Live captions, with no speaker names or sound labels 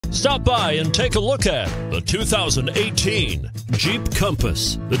Stop by and take a look at the 2018 Jeep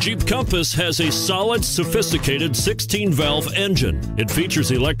Compass. The Jeep Compass has a solid, sophisticated 16-valve engine. It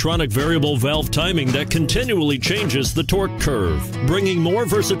features electronic variable valve timing that continually changes the torque curve, bringing more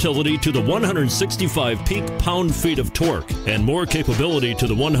versatility to the 165 peak pound-feet of torque and more capability to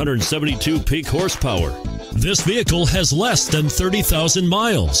the 172 peak horsepower. This vehicle has less than 30,000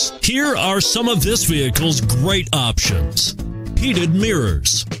 miles. Here are some of this vehicle's great options: heated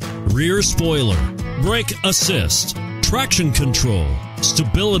mirrors, rear spoiler, brake assist, traction control,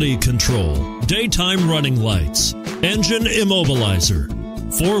 stability control, daytime running lights, engine immobilizer,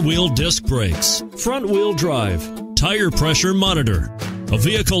 four-wheel disc brakes, front-wheel drive, tire pressure monitor. A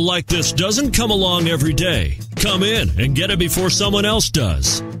vehicle like this doesn't come along every day. Come in and get it before someone else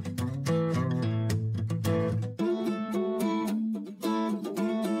does.